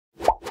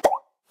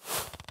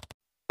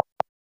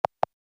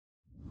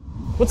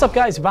What's up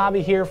guys,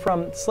 Bobby here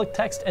from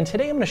SlickText, and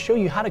today I'm going to show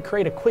you how to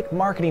create a quick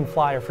marketing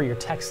flyer for your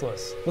text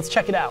list. Let's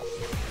check it out.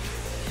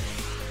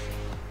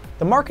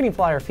 The marketing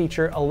flyer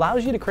feature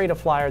allows you to create a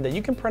flyer that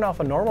you can print off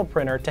a normal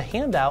printer to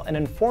hand out and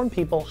inform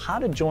people how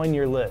to join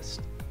your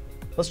list.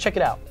 Let's check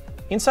it out.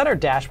 Inside our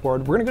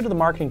dashboard, we're going to go to the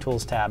Marketing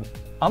Tools tab.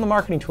 On the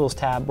Marketing Tools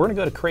tab, we're going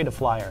to go to Create a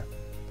Flyer.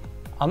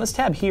 On this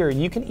tab here,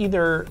 you can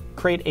either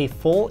create a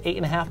full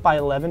 8.5 by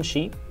 11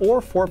 sheet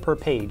or 4 per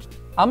page.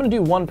 I'm going to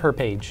do 1 per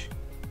page.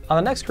 On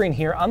the next screen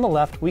here on the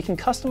left, we can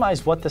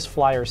customize what this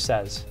flyer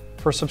says.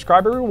 For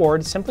subscriber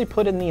rewards, simply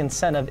put in the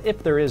incentive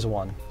if there is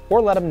one,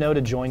 or let them know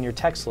to join your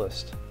text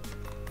list.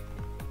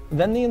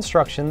 Then the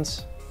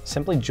instructions,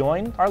 simply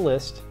join our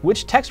list.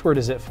 Which text word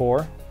is it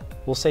for?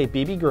 We'll say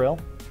BB Grill.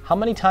 How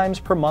many times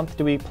per month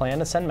do we plan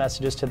to send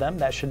messages to them?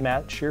 That should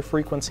match your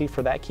frequency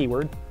for that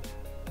keyword.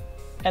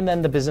 And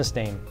then the business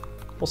name.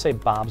 We'll say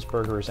Bob's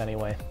Burgers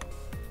anyway.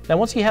 Now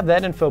once you have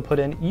that info put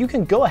in, you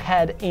can go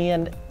ahead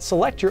and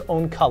select your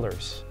own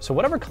colors. So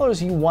whatever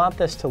colors you want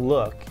this to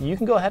look, you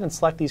can go ahead and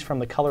select these from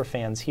the color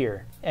fans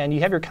here. And you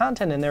have your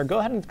content in there, go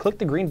ahead and click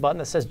the green button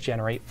that says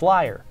Generate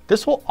Flyer.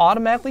 This will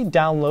automatically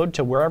download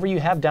to wherever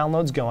you have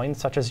downloads going,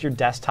 such as your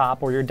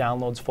desktop or your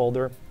downloads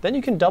folder. Then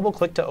you can double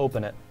click to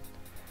open it.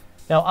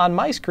 Now on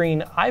my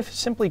screen, I've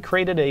simply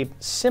created a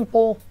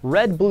simple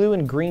red, blue,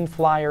 and green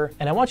flyer,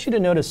 and I want you to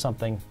notice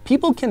something.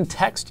 People can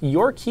text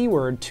your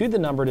keyword to the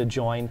number to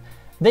join.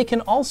 They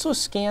can also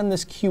scan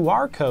this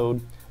QR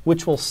code,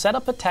 which will set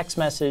up a text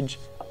message,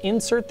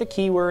 insert the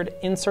keyword,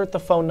 insert the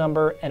phone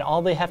number, and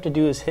all they have to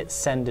do is hit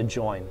send to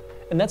join.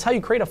 And that's how you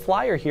create a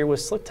flyer here with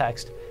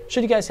SlickText.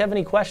 Should you guys have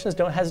any questions,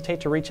 don't hesitate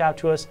to reach out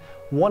to us,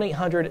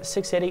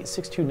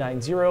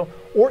 1-800-688-6290,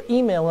 or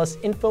email us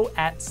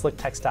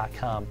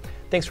info@slicktext.com.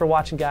 Thanks for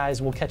watching,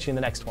 guys. We'll catch you in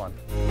the next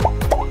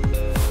one.